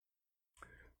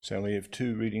So we have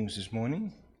two readings this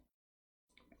morning.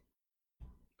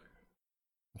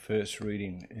 The first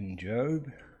reading in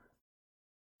Job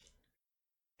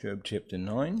chapter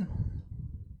 9,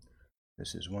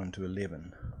 verses 1 to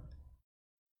 11.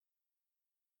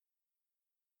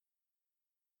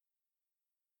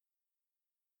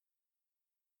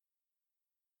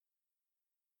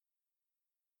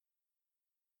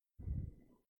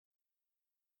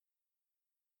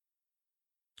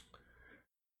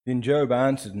 Then Job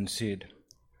answered and said,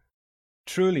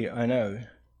 "Truly I know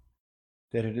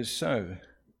that it is so,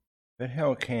 but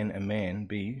how can a man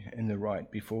be in the right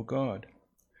before God?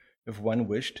 If one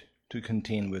wished to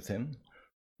contend with him,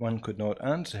 one could not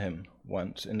answer him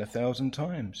once in 1,000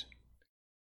 times.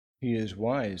 He is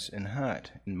wise in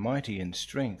heart and mighty in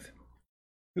strength.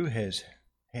 Who has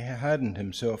hardened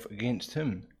himself against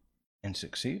him and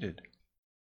succeeded?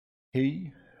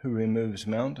 He who removes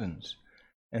mountains,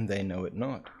 and they know it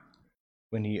not,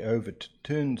 when he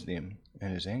overturns them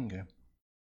in his anger.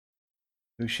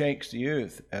 Who shakes the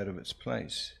earth out of its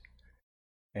place,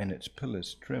 and its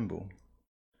pillars tremble.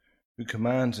 Who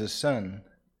commands the sun,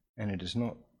 and it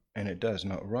does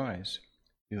not rise.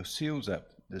 Who seals up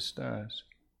the stars.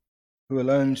 Who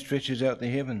alone stretches out the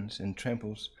heavens and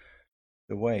tramples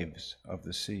the waves of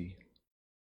the sea.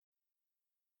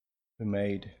 Who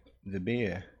made the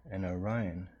bear and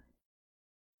Orion,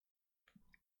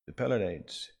 the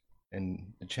Pleiades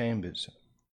and the chambers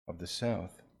of the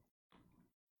south,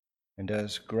 and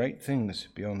does great things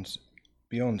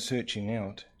beyond searching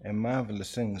out, and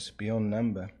marvelous things beyond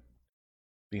number.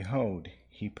 Behold,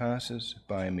 he passes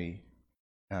by me,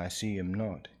 and I see him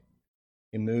not.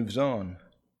 He moves on,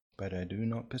 but I do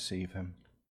not perceive him."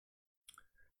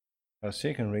 Our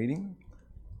second reading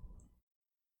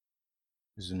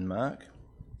is in Mark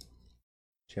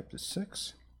chapter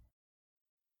 6.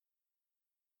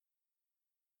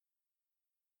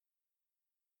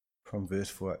 From verse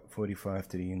 45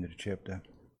 to the end of the chapter.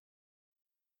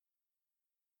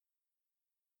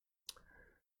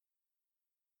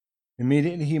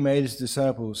 Immediately he made his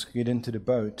disciples get into the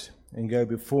boat and go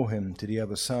before him to the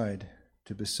other side,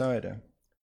 to Bethsaida,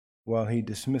 while he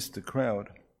dismissed the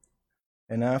crowd.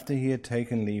 And after he had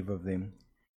taken leave of them,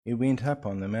 he went up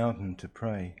on the mountain to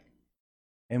pray.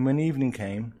 And when evening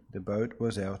came, the boat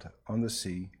was out on the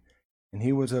sea, and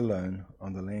he was alone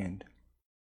on the land.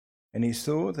 And he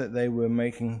saw that they were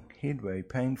making headway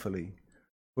painfully,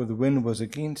 for the wind was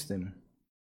against them.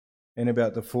 And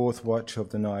about the 4th watch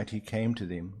of the night he came to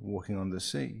them, walking on the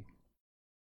sea.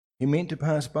 He meant to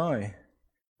pass by,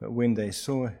 but when they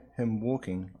saw him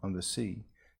walking on the sea,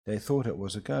 they thought it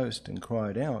was a ghost, and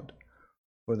cried out,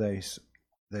 for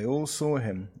they all saw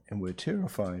him and were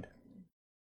terrified.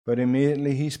 But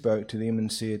immediately he spoke to them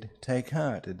and said, "Take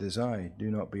heart, it is I,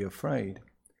 do not be afraid."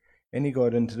 And he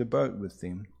got into the boat with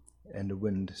them, and the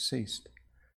wind ceased.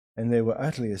 And they were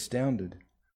utterly astounded,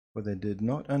 for they did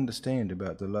not understand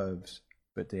about the loaves,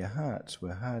 but their hearts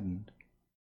were hardened.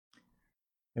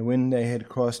 And when they had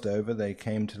crossed over, they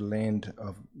came to the land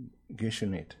of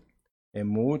Gennesaret, and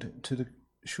moored to the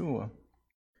shore.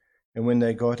 And when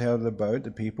they got out of the boat,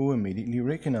 the people immediately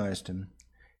recognized him,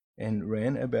 and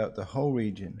ran about the whole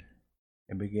region,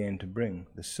 and began to bring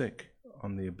the sick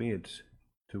on their beds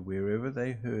to wherever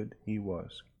they heard he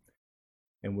was.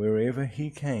 And wherever he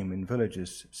came, in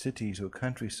villages, cities, or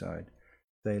countryside,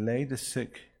 they laid the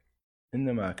sick in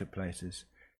the marketplaces,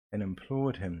 and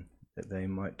implored him that they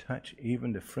might touch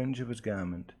even the fringe of his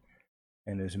garment,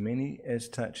 and as many as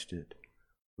touched it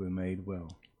were made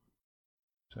well.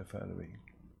 So far the reading.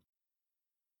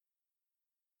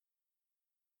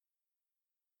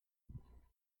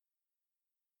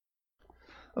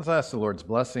 Let's ask the Lord's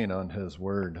blessing on his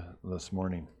word this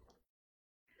morning.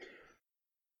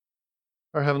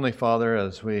 Our Heavenly Father,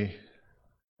 as we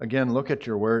again look at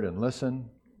your word and listen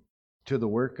to the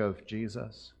work of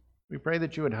Jesus, we pray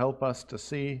that you would help us to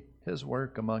see his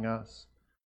work among us,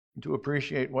 and to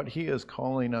appreciate what he is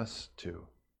calling us to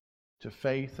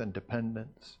faith and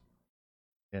dependence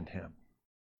in him.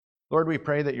 Lord, we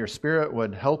pray that your Spirit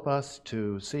would help us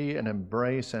to see and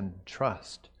embrace and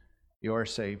trust your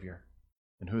Savior,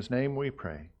 in whose name we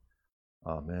pray.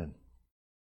 Amen.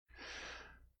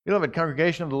 Beloved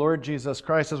congregation of the Lord Jesus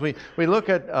Christ, as we look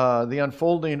at the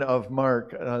unfolding of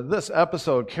Mark, this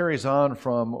episode carries on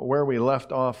from where we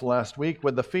left off last week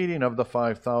with the feeding of the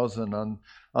 5,000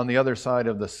 on the other side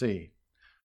of the sea.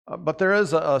 But there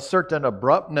is a certain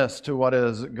abruptness to what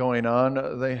is going on.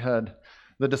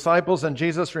 The disciples and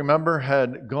Jesus, remember,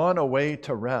 had gone away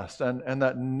to rest, and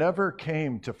that never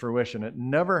came to fruition. It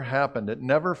never happened. It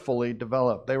never fully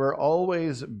developed. They were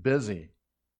always busy.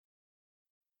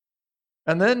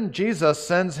 And then Jesus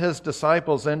sends his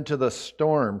disciples into the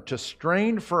storm to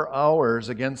strain for hours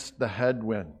against the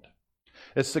headwind.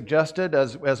 It's suggested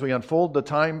as we unfold the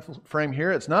time frame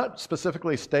here, it's not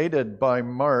specifically stated by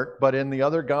Mark, but in the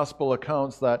other gospel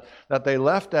accounts that they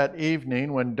left at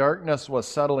evening when darkness was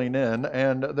settling in,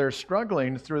 and they're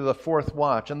struggling through the fourth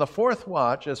watch. And the fourth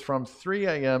watch is from 3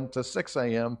 a.m. to 6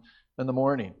 a.m. in the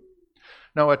morning.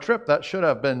 Now, a trip that should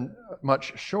have been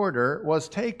much shorter was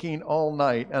taking all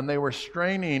night, and they were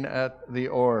straining at the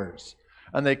oars,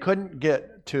 and they couldn't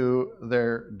get to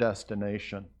their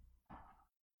destination.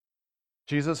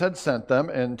 Jesus had sent them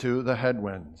into the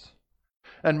headwinds.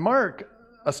 And Mark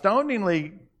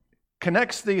astoundingly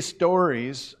connects these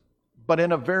stories, but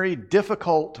in a very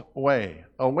difficult way,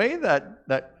 a way that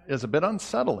is a bit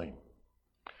unsettling.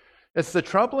 It's the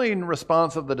troubling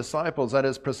response of the disciples that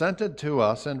is presented to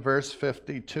us in verse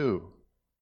 52.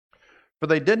 For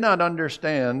they did not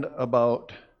understand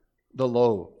about the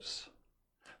loaves.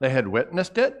 They had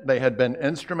witnessed it. They had been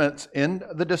instruments in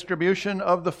the distribution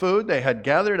of the food. They had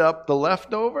gathered up the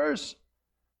leftovers,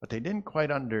 but they didn't quite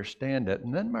understand it.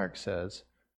 And then Mark says,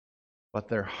 but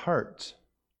their hearts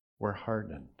were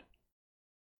hardened.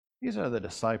 These are the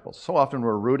disciples. So often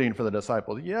we're rooting for the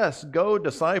disciples. Yes, go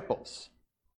disciples.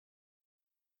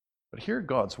 But here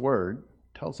God's word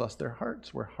tells us their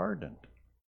hearts were hardened.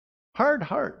 Hard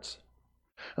hearts.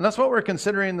 And that's what we're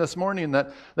considering this morning,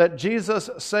 that Jesus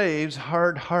saves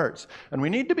hard hearts. And we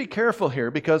need to be careful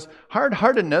here because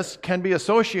hard-heartedness can be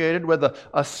associated with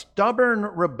a stubborn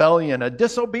rebellion, a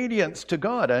disobedience to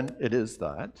God, and it is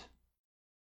that.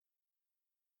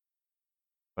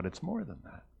 But it's more than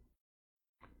that.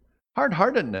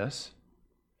 Hard-heartedness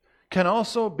can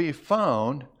also be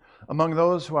found among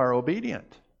those who are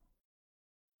obedient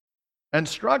and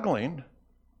struggling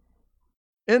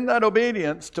in that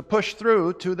obedience to push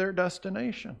through to their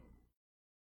destination.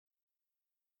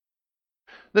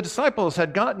 The disciples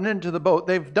had gotten into the boat.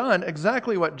 They've done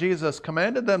exactly what Jesus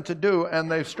commanded them to do,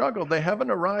 and they've struggled. They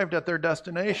haven't arrived at their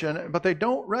destination, but they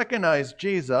don't recognize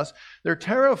Jesus. They're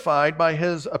terrified by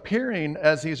his appearing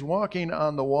as he's walking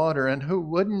on the water, and who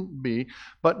wouldn't be?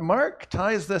 But Mark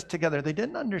ties this together. They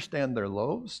didn't understand their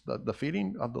loaves, the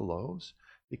feeding of the loaves,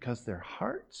 because their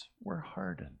hearts were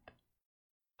hardened.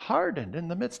 Hardened in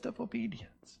the midst of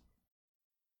obedience.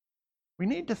 We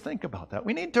need to think about that.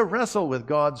 We need to wrestle with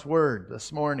God's word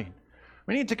this morning.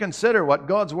 We need to consider what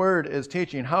God's word is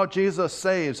teaching, how Jesus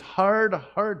saves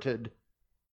hard-hearted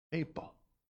people.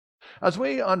 As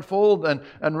we unfold and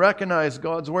recognize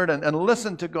God's word and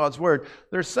listen to God's word,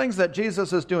 there's things that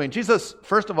Jesus is doing. Jesus,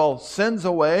 first of all, sends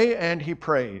away and he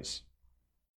prays.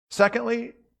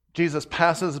 Secondly, Jesus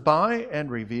passes by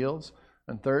and reveals.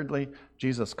 And thirdly,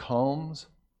 Jesus calms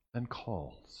and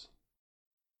calls.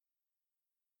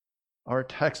 Our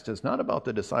text is not about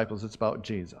the disciples, it's about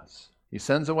Jesus. He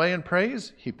sends away and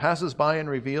prays, he passes by and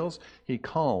reveals, he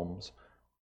calms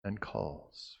and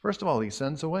calls. First of all, he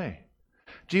sends away.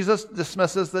 Jesus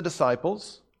dismisses the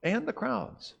disciples and the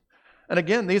crowds. And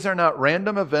again, these are not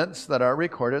random events that are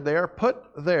recorded. They are put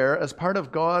there as part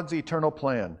of God's eternal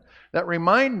plan that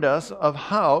remind us of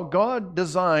how God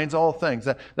designs all things,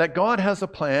 that God has a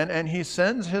plan and he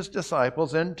sends his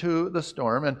disciples into the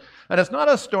storm. And it's not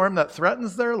a storm that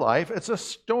threatens their life, it's a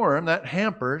storm that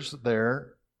hampers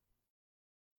their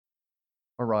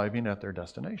arriving at their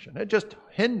destination. It just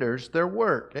hinders their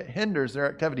work, it hinders their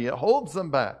activity, it holds them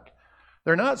back.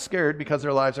 They're not scared because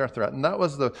their lives are threatened. That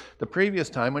was the previous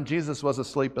time when Jesus was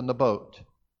asleep in the boat.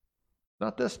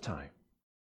 Not this time.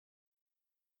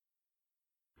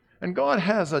 And God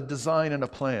has a design and a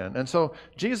plan. And so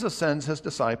Jesus sends his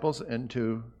disciples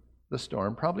into the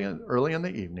storm, probably early in the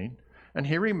evening, and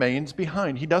he remains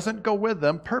behind. He doesn't go with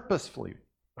them purposefully,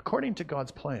 according to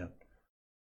God's plan.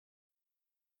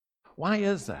 Why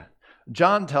is that?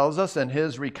 John tells us in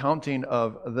his recounting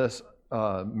of this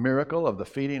miracle of the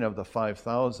feeding of the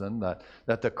 5,000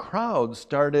 that the crowd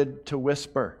started to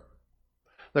whisper.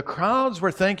 The crowds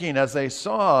were thinking as they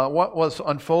saw what was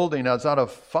unfolding as out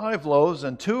of 5 loaves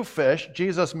and 2 fish,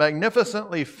 Jesus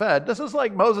magnificently fed. This is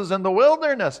like Moses in the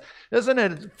wilderness, isn't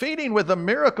it? Feeding with the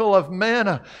miracle of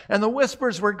manna. And the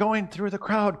whispers were going through the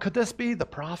crowd. Could this be the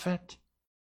prophet?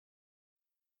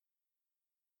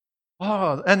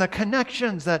 Oh, and the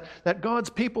connections that God's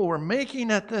people were making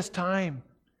at this time.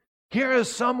 Here is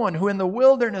someone who in the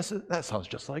wilderness, that sounds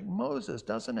just like Moses,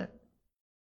 doesn't it?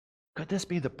 Could this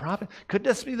be the prophet? Could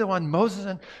this be the one Moses?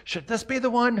 And should this be the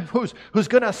one who's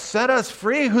going to set us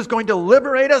free? Who's going to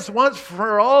liberate us once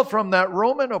for all from that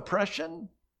Roman oppression?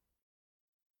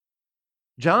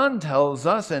 John tells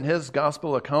us in his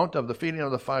gospel account of the feeding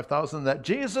of the 5,000 that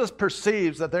Jesus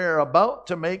perceives that they are about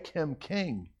to make him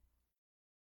king.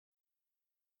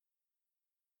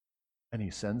 and he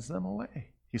sends them away.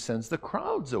 He sends the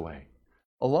crowds away,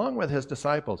 along with his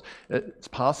disciples. It's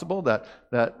possible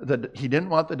that he didn't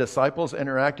want the disciples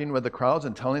interacting with the crowds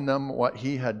and telling them what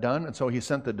he had done, and so he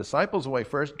sent the disciples away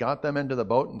first, got them into the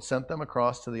boat, and sent them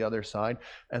across to the other side,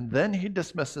 and then he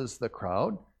dismisses the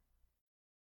crowd.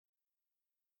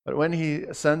 But when he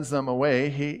sends them away,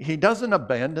 he doesn't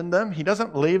abandon them. He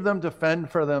doesn't leave them to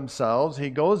fend for themselves. He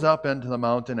goes up into the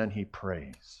mountain and he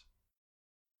prays.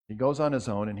 He goes on his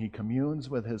own and he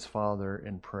communes with his Father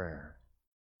in prayer.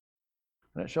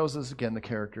 And it shows us again the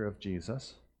character of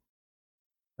Jesus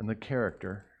and the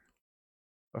character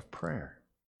of prayer.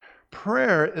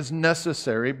 Prayer is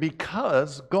necessary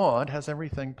because God has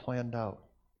everything planned out.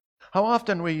 How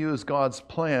often we use God's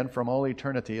plan from all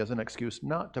eternity as an excuse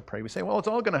not to pray. We say, well, it's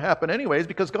all going to happen anyways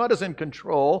because God is in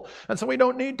control, and so we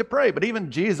don't need to pray. But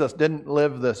even Jesus didn't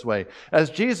live this way. As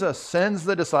Jesus sends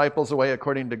the disciples away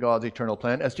according to God's eternal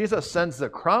plan, as Jesus sends the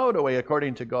crowd away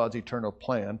according to God's eternal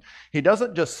plan, he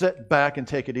doesn't just sit back and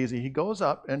take it easy. He goes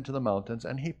up into the mountains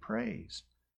and he prays.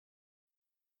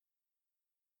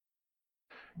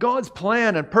 God's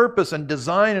plan and purpose and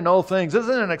design in all things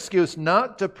isn't an excuse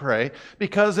not to pray,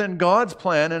 because in God's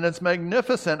plan, and it's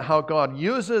magnificent how God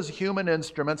uses human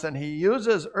instruments and he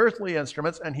uses earthly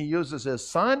instruments and he uses his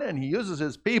Son and he uses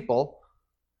his people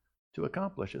to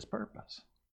accomplish his purpose.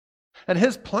 And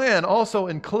his plan also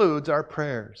includes our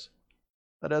prayers,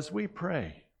 that as we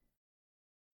pray,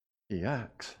 he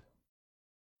acts.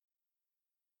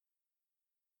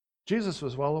 Jesus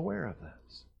was well aware of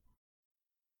this.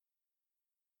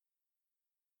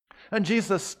 And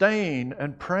Jesus staying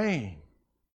and praying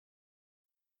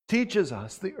teaches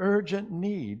us the urgent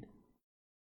need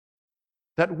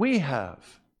that we have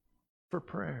for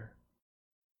prayer.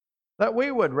 That we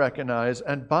would recognize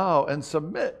and bow and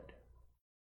submit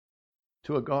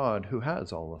to a God who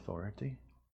has all authority,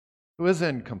 who is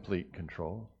in complete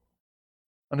control,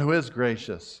 and who is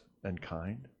gracious and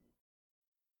kind.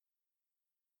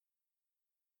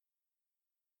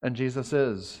 And Jesus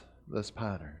is this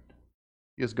pattern.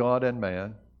 He is God and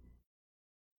man,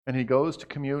 and he goes to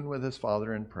commune with his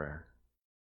Father in prayer.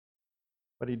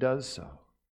 But he does so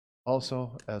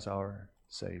also as our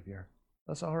Savior,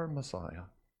 as our Messiah.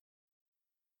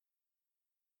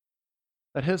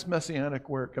 At his messianic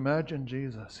work, imagine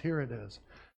Jesus. Here it is.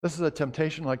 This is a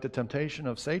temptation like the temptation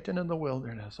of Satan in the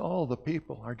wilderness. All the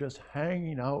people are just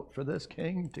hanging out for this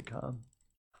king to come.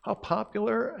 How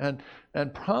popular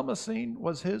and promising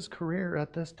was his career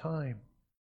at this time.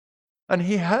 And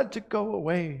he had to go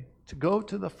away, to go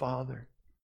to the Father,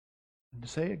 and to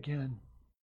say again,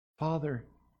 Father,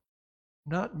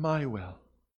 not my will,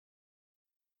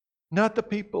 not the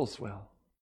people's will,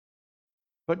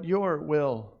 but your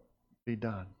will be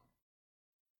done.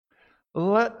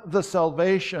 Let the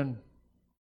salvation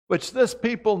which this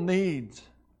people needs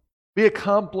be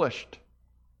accomplished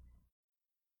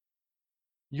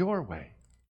your way,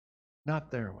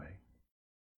 not their way.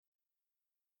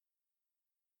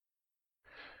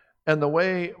 And the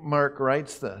way Mark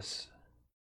writes this,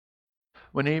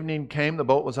 when evening came, the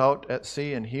boat was out at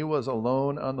sea, and he was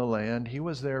alone on the land. He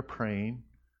was there praying.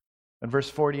 And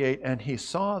verse 48, and he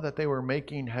saw that they were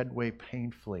making headway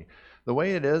painfully. The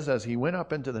way it is, as he went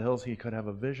up into the hills, he could have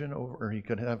a vision over, or he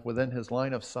could have within his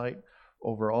line of sight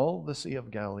over all the Sea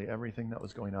of Galilee, everything that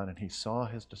was going on, and he saw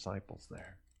his disciples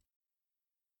there.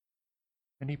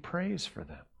 And he prays for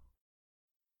them.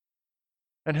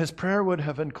 And his prayer would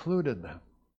have included them.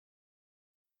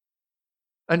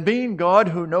 And being God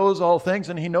who knows all things,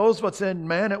 and he knows what's in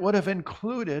man, it would have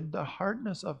included the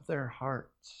hardness of their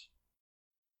hearts.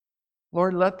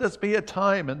 Lord, let this be a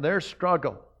time in their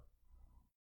struggle,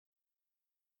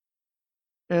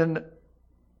 in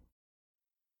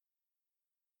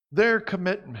their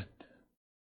commitment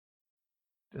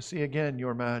to see again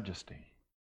your majesty.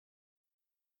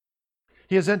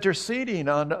 He is interceding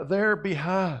on their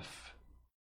behalf,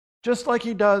 just like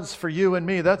he does for you and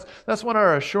me. That's what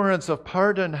our assurance of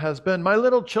pardon has been. My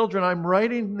little children, I'm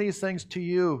writing these things to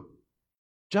you.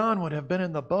 John would have been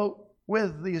in the boat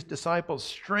with these disciples,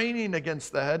 straining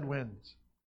against the headwinds.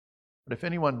 But if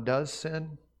anyone does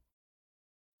sin,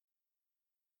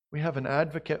 we have an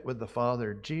advocate with the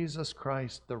Father, Jesus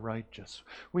Christ the righteous.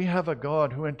 We have a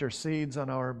God who intercedes on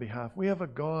our behalf. We have a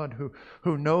God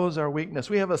who knows our weakness.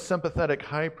 We have a sympathetic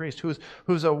high priest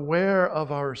who's aware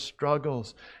of our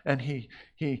struggles, and he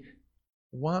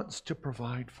wants to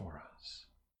provide for us.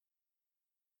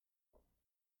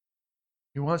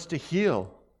 He wants to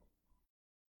heal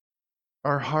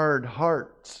our hard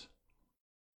hearts.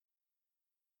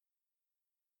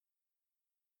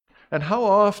 And how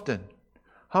often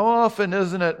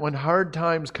isn't it when hard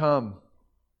times come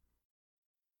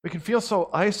We can feel so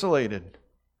isolated,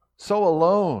 so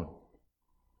alone,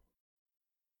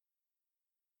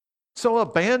 so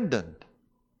abandoned,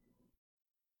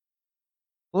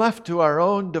 left to our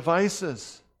own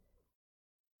devices,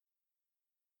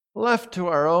 left to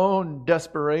our own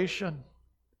desperation.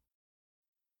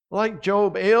 Like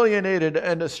Job, alienated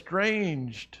and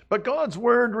estranged. But God's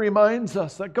Word reminds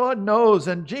us that God knows,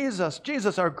 and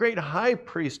Jesus, our great high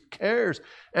priest, cares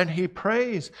and He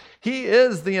prays. He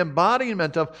is the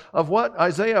embodiment of what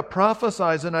Isaiah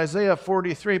prophesies in Isaiah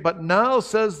 43. But now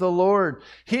says the Lord,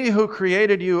 He who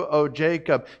created you, O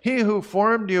Jacob, He who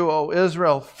formed you, O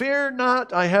Israel, fear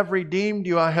not, I have redeemed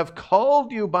you, I have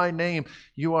called you by name,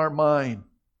 you are mine.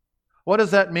 What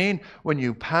does that mean? When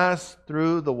you pass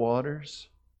through the waters,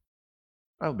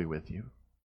 I'll be with you.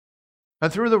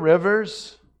 And through the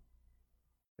rivers,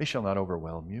 they shall not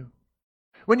overwhelm you.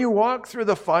 When you walk through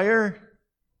the fire,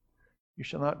 you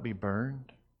shall not be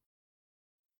burned.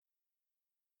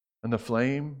 And the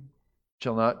flame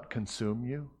shall not consume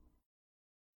you.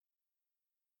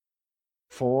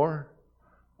 For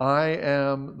I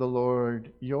am the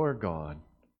Lord your God,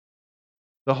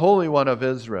 the Holy One of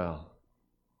Israel,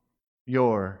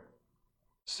 your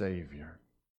Savior.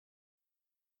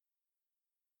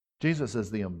 Jesus is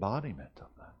the embodiment of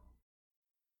that.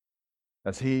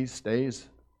 As He stays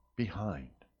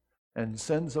behind and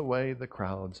sends away the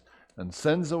crowds and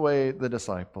sends away the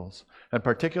disciples, and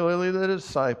particularly the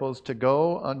disciples, to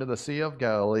go unto the Sea of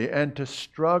Galilee and to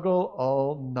struggle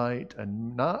all night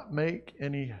and not make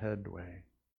any headway.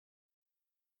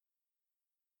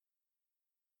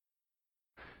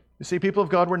 You see, people of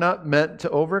God, we're not meant to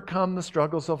overcome the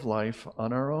struggles of life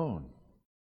on our own.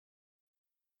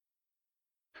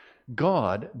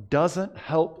 God doesn't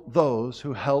help those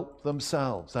who help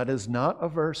themselves. That is not a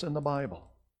verse in the Bible.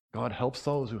 God helps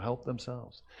those who help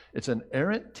themselves. It's an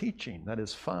errant teaching that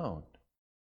is found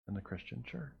in the Christian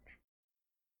church.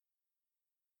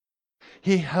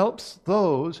 He helps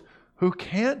those who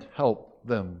can't help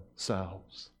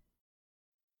themselves.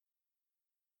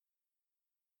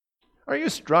 Are you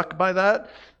struck by that?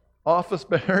 Office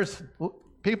bearers,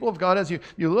 people of God, as you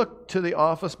look to the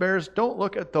office bearers, don't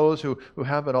look at those who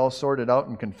have it all sorted out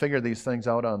and can figure these things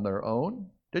out on their own.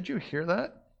 Did you hear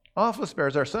that? Office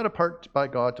bearers are set apart by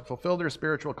God to fulfill their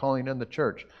spiritual calling in the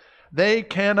church. They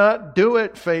cannot do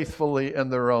it faithfully in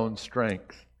their own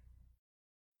strength.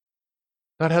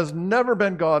 That has never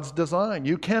been God's design.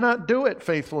 You cannot do it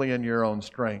faithfully in your own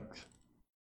strength.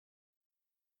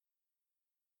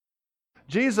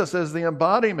 Jesus is the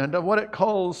embodiment of what it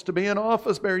calls to be an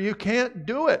office bearer. You can't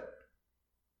do it.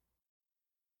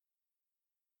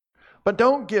 But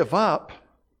don't give up.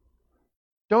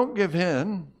 Don't give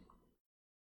in.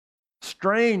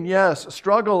 Strain, yes.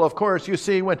 Struggle, of course. You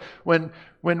see, when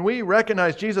we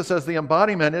recognize Jesus as the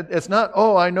embodiment, it's not,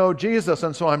 oh, I know Jesus,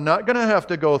 and so I'm not going to have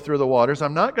to go through the waters.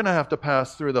 I'm not going to have to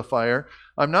pass through the fire.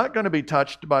 I'm not going to be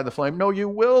touched by the flame. No, you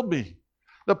will be.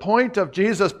 The point of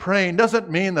Jesus praying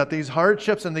doesn't mean that these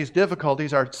hardships and these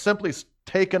difficulties are simply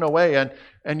taken away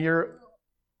and you're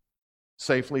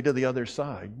safely to the other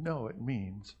side. No, it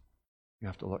means you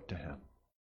have to look to Him.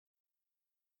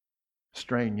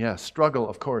 Strain, yes. Struggle,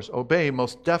 of course. Obey,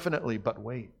 most definitely. But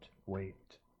wait.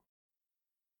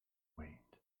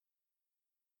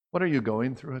 What are you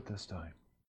going through at this time?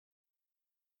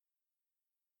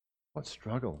 What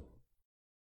struggle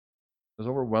is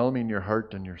overwhelming your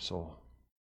heart and your soul?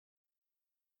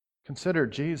 Consider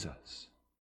Jesus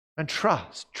and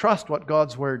trust what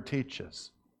God's Word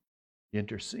teaches. He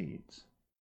intercedes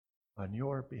on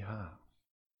your behalf.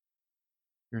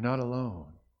 You're not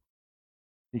alone.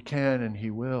 He can and He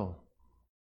will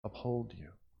uphold you.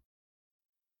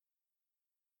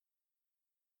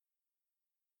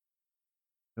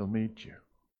 He'll meet you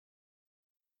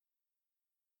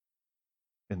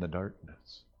in the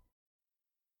darkness.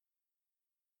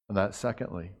 And that,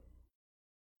 secondly,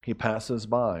 He passes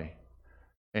by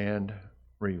and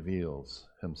reveals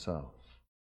Himself.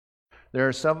 There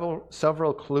are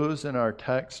several clues in our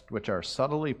text which are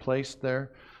subtly placed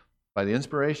there by the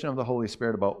inspiration of the Holy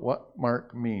Spirit about what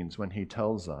Mark means when he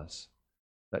tells us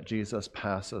that Jesus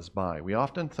passes by. We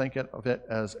often think of it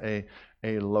as a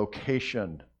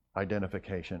location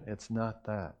identification. It's not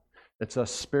that. It's a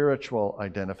spiritual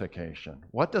identification.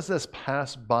 What does this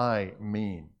pass by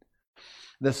mean?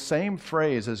 This same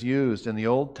phrase is used in the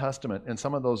Old Testament in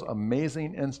some of those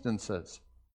amazing instances.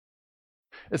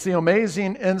 It's the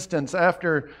amazing instance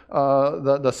after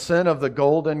the sin of the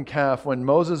golden calf when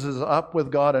Moses is up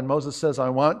with God and Moses says, I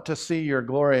want to see your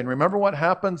glory. And remember what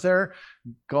happens there?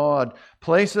 God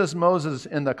places Moses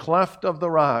in the cleft of the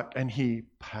rock and He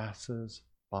passes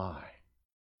by.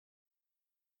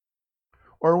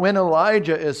 Or when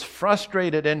Elijah is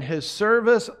frustrated in his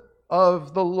service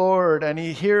of the Lord and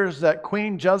he hears that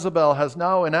Queen Jezebel has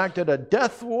now enacted a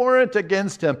death warrant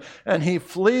against him, and he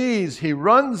flees, he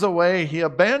runs away, he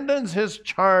abandons his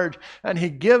charge, and he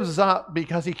gives up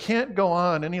because he can't go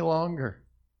on any longer.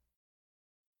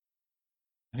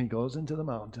 And he goes into the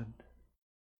mountain.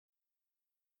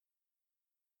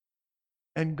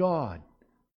 And God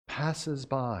passes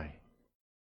by,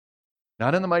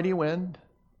 not in the mighty wind,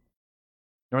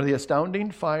 nor the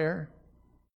astounding fire,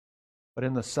 but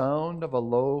in the sound of a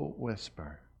low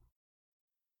whisper.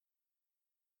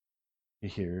 He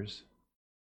hears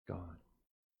God.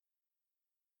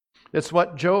 It's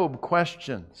what Job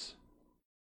questions.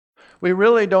 We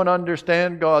really don't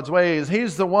understand God's ways.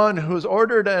 He's the one who's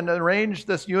ordered and arranged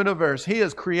this universe. He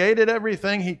has created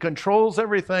everything. He controls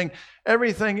everything.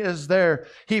 Everything is there.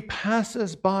 He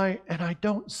passes by and I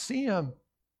don't see him.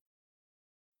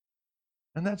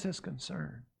 And that's his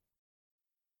concern.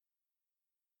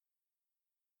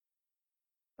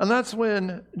 And that's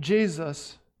when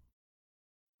Jesus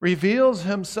reveals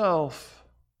himself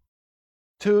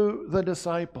to the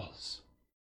disciples.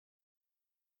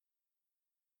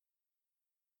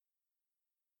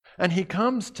 And he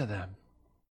comes to them.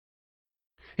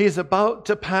 He's about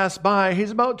to pass by. He's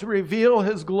about to reveal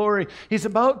his glory. He's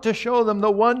about to show them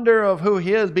the wonder of who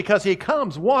he is, because he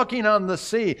comes walking on the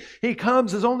sea. He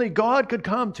comes as only God could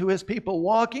come to his people,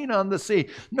 walking on the sea.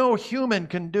 No human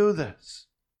can do this.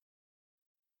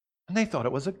 And they thought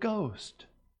it was a ghost.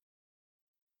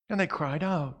 And they cried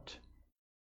out.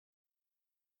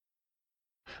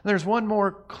 There's one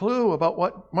more clue about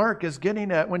what Mark is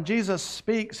getting at. When Jesus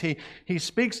speaks, he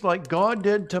speaks like God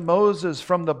did to Moses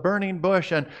from the burning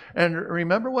bush. And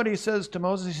remember what he says to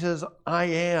Moses? He says, I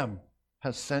am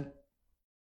has sent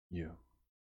you.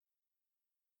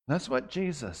 That's what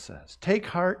Jesus says. Take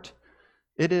heart,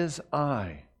 it is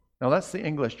I. Now that's the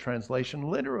English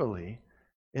translation. Literally,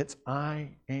 it's I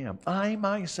am. I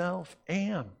myself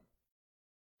am.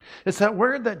 It's that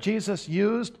word that Jesus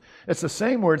used. It's the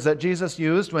same words that Jesus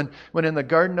used when in the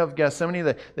Garden of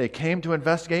Gethsemane they came to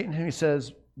investigate, and he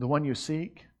says, the one you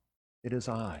seek, it is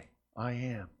I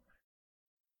am.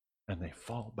 And they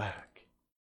fall back.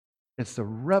 It's the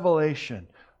revelation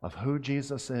of who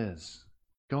Jesus is,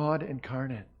 God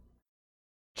incarnate.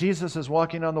 Jesus is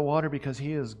walking on the water because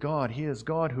he is God. He is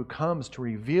God who comes to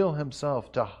reveal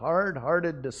himself to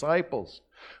hard-hearted disciples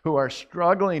who are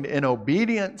struggling in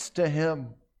obedience to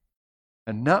him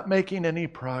and not making any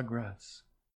progress.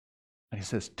 And he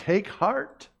says, take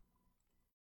heart.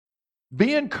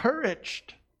 Be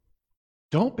encouraged.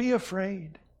 Don't be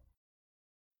afraid.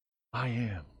 I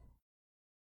am.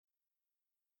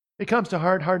 He comes to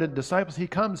hard-hearted disciples. He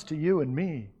comes to you and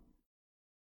me.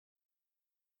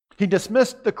 He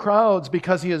dismissed the crowds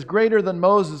because he is greater than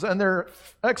Moses, and their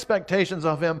expectations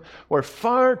of him were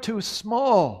far too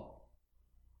small.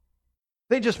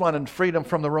 They just wanted freedom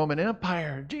from the Roman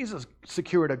Empire. Jesus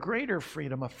secured a greater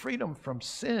freedom, a freedom from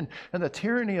sin and the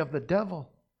tyranny of the devil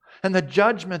and the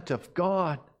judgment of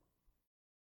God.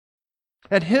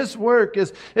 And his work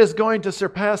is going to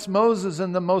surpass Moses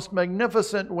in the most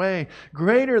magnificent way.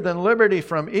 Greater than liberty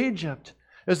from Egypt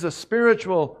is the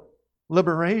spiritual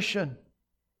liberation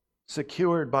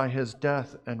secured by his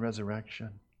death and resurrection.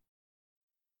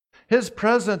 His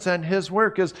presence and his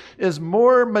work is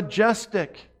more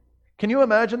majestic. Can you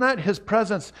imagine that? His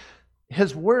presence,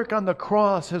 his work on the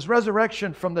cross, his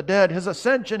resurrection from the dead, his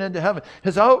ascension into heaven,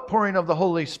 his outpouring of the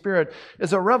Holy Spirit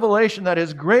is a revelation that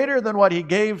is greater than what he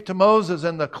gave to Moses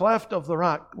in the cleft of the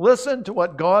rock. Listen to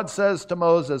what God says to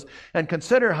Moses and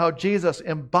consider how Jesus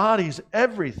embodies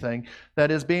everything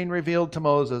that is being revealed to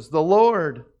Moses. The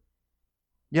Lord,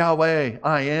 Yahweh,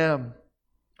 I am.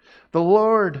 The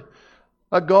Lord,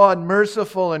 a God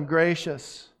merciful and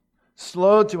gracious,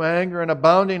 slow to anger and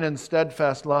abounding in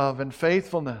steadfast love and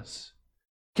faithfulness,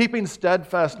 keeping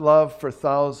steadfast love for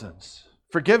thousands,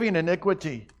 forgiving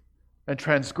iniquity and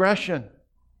transgression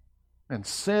and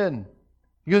sin.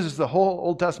 He uses the whole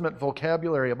Old Testament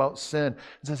vocabulary about sin and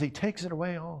says he takes it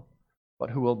away all, but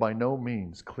who will by no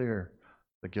means clear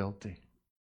the guilty.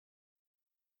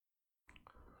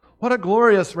 What a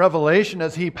glorious revelation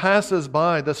as he passes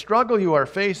by. The struggle you are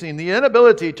facing, the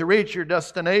inability to reach your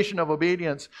destination of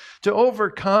obedience, to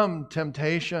overcome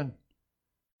temptation.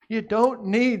 You don't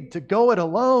need to go it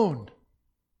alone.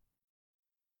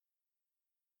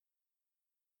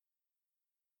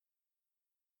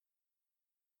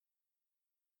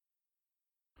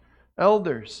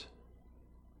 Elders,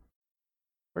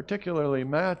 particularly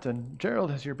Matt and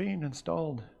Gerald, as you're being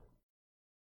installed,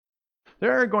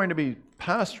 there are going to be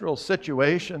pastoral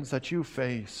situations that you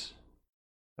face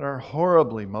that are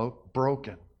horribly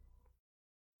broken.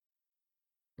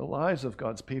 The lives of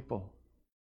God's people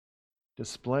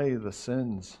display the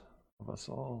sins of us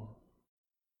all.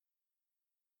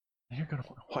 And you're going to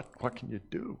wonder, what can you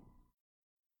do?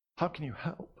 How can you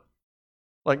help?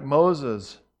 Like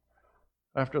Moses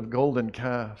after the golden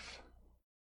calf,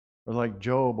 or like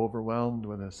Job overwhelmed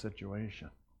with his situation.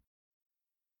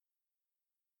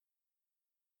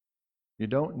 You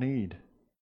don't need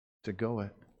to go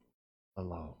it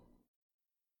alone.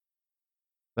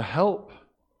 The help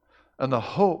and the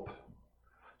hope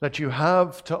that you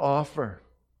have to offer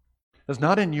is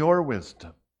not in your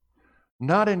wisdom,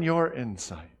 not in your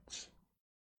insights,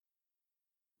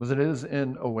 but it is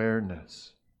in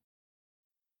awareness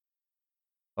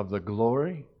of the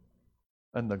glory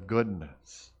and the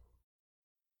goodness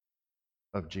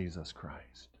of Jesus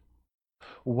Christ.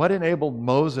 What enabled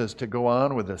Moses to go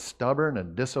on with a stubborn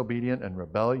and disobedient and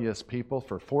rebellious people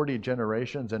for 40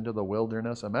 generations into the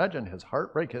wilderness? Imagine his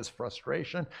heartbreak, his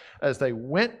frustration as they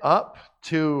went up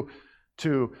to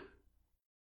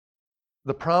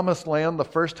the promised land the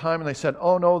first time and they said,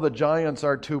 oh no, the giants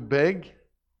are too big.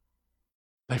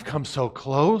 They've come so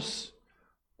close,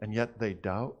 and yet they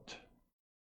doubt.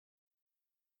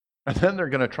 And then they're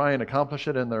going to try and accomplish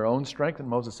it in their own strength. And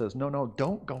Moses says, no,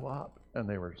 don't go up. And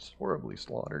they were horribly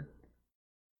slaughtered.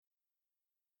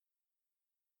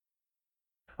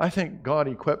 I think God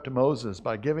equipped Moses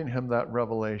by giving him that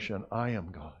revelation. I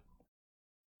am God.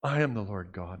 I am the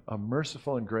Lord God. I'm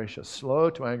merciful and gracious,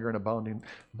 slow to anger and abounding.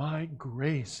 My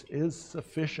grace is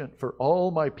sufficient for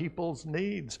all my people's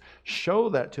needs. Show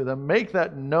that to them. Make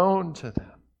that known to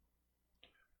them.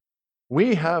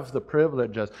 We have the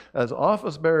privilege as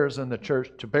office bearers in the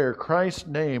church to bear Christ's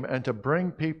name and to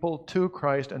bring people to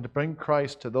Christ and to bring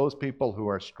Christ to those people who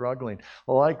are struggling,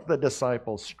 like the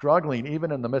disciples, struggling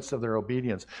even in the midst of their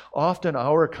obedience. Often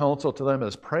our counsel to them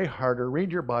is pray harder,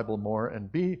 read your Bible more, and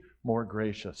be more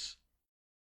gracious.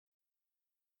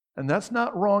 And that's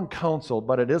not wrong counsel,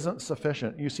 but it isn't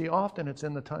sufficient. You see, often it's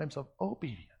in the times of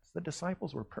obedience. The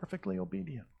disciples were perfectly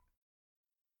obedient.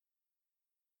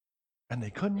 And they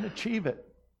couldn't achieve it.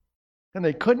 And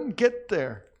they couldn't get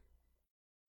there.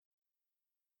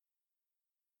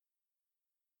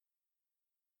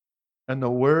 And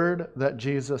the word that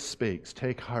Jesus speaks,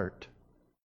 take heart,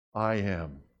 I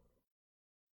am.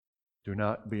 Do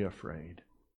not be afraid.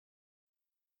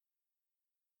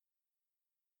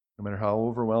 No matter how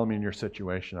overwhelming your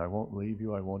situation, I won't leave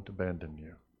you, I won't abandon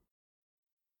you.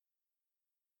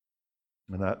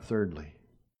 And that thirdly,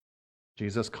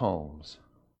 Jesus calms.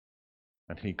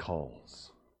 And he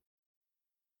calls.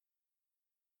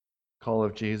 Call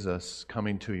of Jesus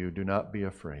coming to you. Do not be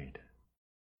afraid.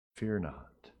 Fear not.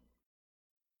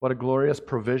 What a glorious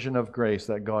provision of grace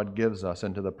that God gives us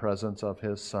into the presence of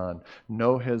his Son.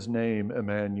 Know his name,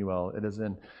 Emmanuel. It is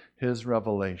in his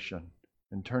revelation.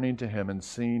 And turning to him and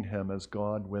seeing him as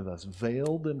God with us,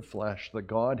 veiled in flesh, the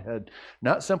Godhead,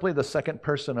 not simply the second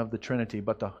person of the Trinity,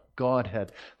 but the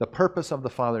Godhead, the purpose of the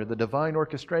Father, the divine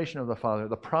orchestration of the Father,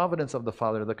 the providence of the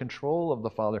Father, the control of the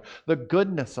Father, the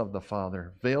goodness of the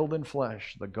Father, veiled in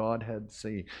flesh, the Godhead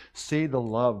see. See the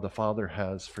love the Father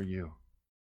has for you.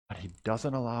 But he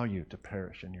doesn't allow you to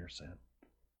perish in your sin.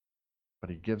 But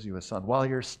he gives you a Son. While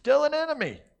you're still an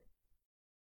enemy,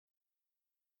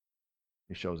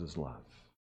 he shows his love.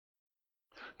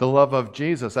 The love of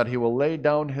Jesus, that he will lay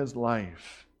down his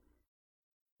life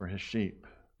for his sheep.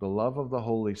 The love of the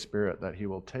Holy Spirit, that he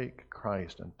will take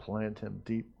Christ and plant him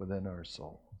deep within our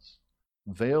souls.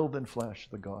 Veiled in flesh,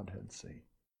 the Godhead see.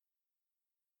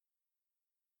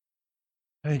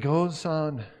 And he goes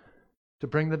on to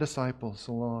bring the disciples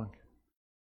along.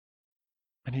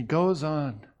 And he goes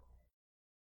on.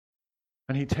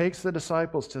 And he takes the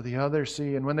disciples to the other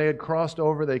sea. And when they had crossed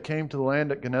over, they came to the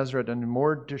land at Gennesaret and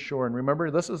moored to shore. And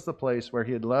remember, this is the place where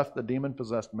he had left the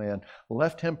demon-possessed man,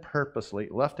 left him purposely,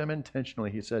 left him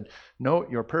intentionally. He said, no,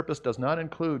 your purpose does not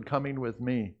include coming with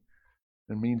me.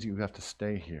 It means you have to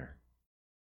stay here.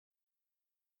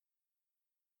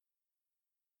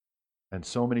 And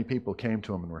so many people came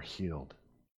to him and were healed,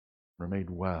 were made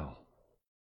well.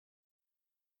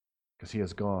 Because he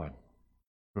is God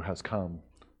who has come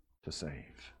to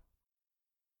save.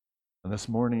 And this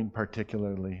morning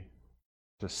particularly,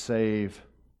 to save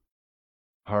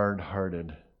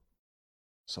hard-hearted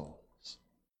souls.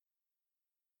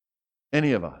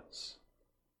 Any of us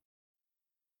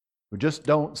who just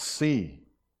don't see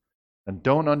and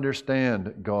don't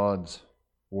understand God's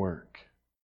work,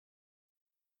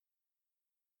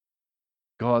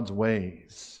 God's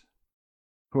ways,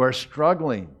 who are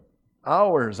struggling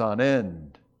hours on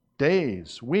end,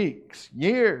 days, weeks,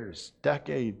 years,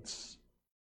 decades,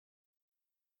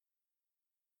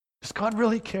 Does God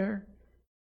really care?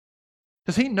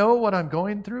 Does He know what I'm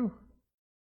going through?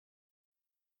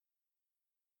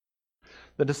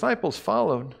 The disciples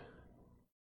followed.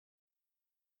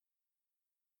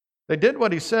 They did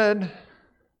what He said,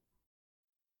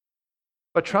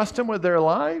 but trust Him with their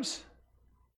lives?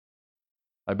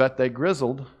 I bet they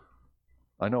grizzled.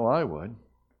 I know I would.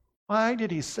 Why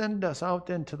did He send us out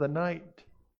into the night?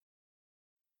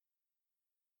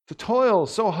 To toil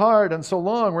so hard and so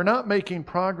long, we're not making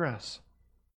progress.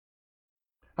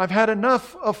 I've had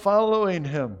enough of following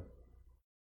Him.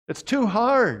 It's too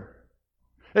hard.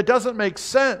 It doesn't make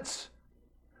sense.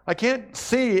 I can't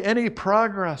see any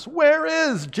progress. Where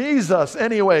is Jesus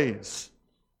anyways?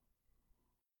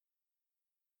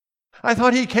 I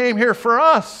thought He came here for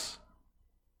us.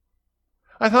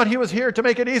 I thought He was here to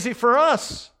make it easy for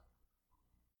us.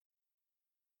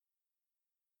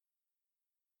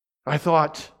 I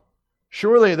thought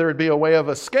surely there would be a way of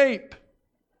escape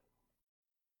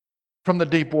from the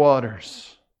deep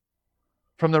waters,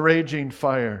 from the raging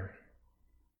fire.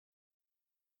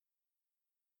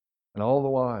 And all the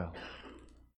while,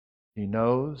 He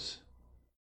knows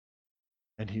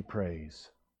and He prays.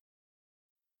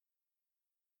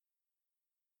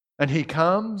 And He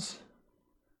comes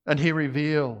and He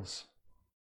reveals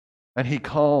and He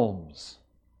calms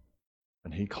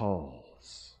and He calls.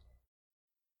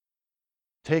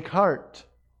 Take heart.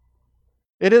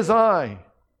 It is I.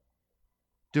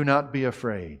 Do not be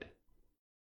afraid.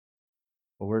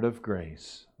 A word of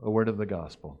grace, a word of the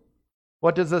gospel.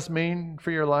 What does this mean for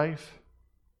your life?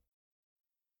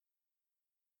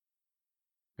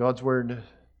 God's word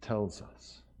tells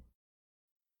us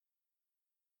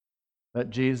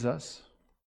that Jesus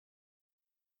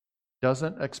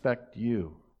doesn't expect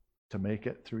you to make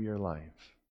it through your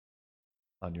life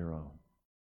on your own.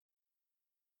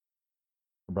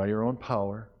 Or by your own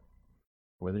power,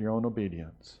 or with your own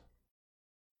obedience,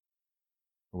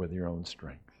 or with your own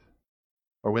strength,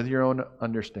 or with your own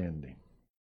understanding.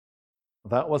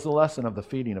 That was the lesson of the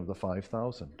feeding of the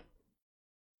 5,000.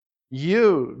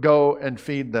 You go and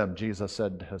feed them, Jesus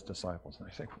said to His disciples. And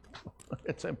I think,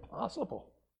 it's impossible.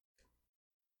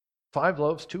 5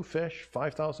 loaves, 2 fish,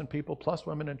 5,000 people, plus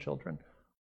women and children.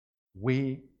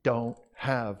 We don't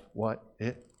have what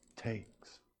it takes.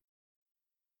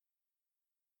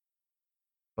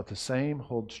 But the same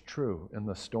holds true in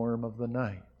the storm of the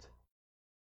night.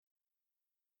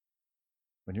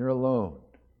 When you're alone,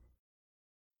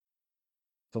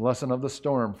 it's the lesson of the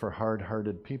storm for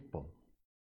hard-hearted people,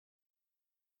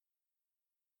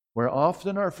 where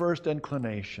often our first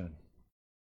inclination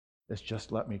is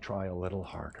just let me try a little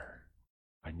harder.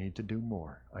 I need to do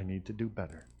more. I need to do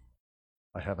better.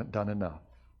 I haven't done enough.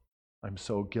 I'm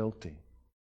so guilty.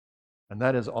 And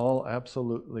that is all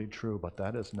absolutely true, but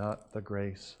that is not the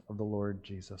grace of the Lord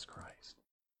Jesus Christ.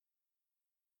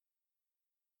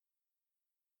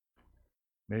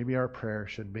 Maybe our prayer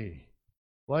should be,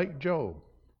 like Job,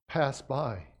 pass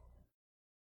by,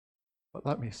 but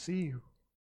let me see you.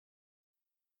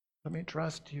 Let me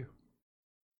trust you.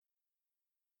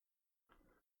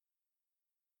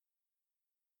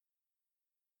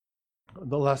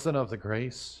 The lesson of the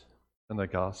grace and the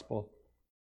gospel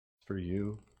is for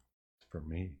you, it's for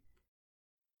me.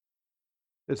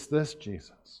 It's this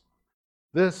Jesus,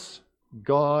 this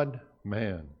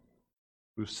God-man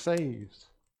who saves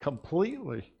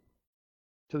completely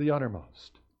to the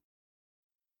uttermost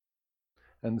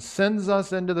and sends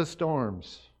us into the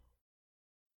storms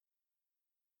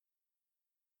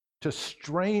to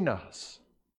strain us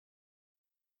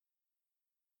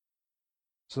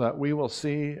so that we will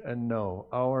see and know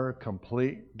our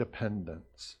complete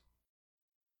dependence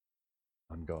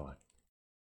on God.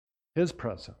 His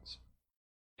presence,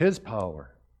 His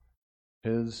power,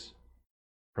 His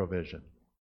provision.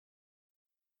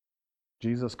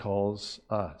 Jesus calls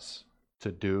us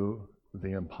to do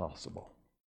the impossible.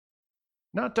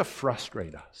 Not to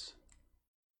frustrate us,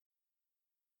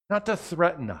 not to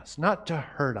threaten us, not to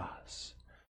hurt us,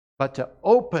 but to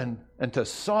open and to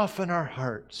soften our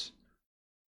hearts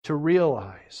to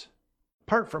realize,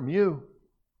 apart from you,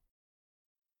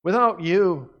 without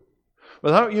you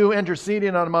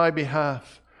interceding on my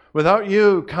behalf, without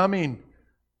you coming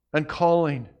and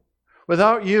calling,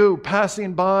 without you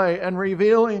passing by and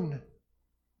revealing,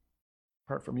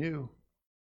 apart from you,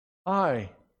 I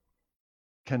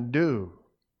can do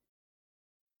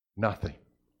nothing.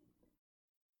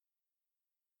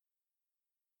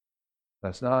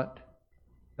 That's not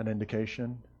an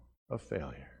indication of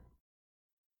failure.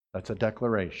 That's a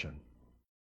declaration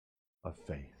of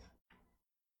faith.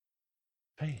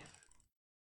 Faith.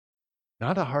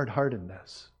 Not a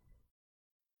hard-heartedness,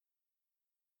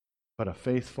 but a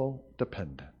faithful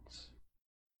dependence.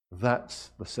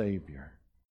 That's the Savior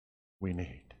we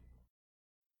need.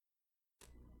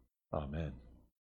 Amen.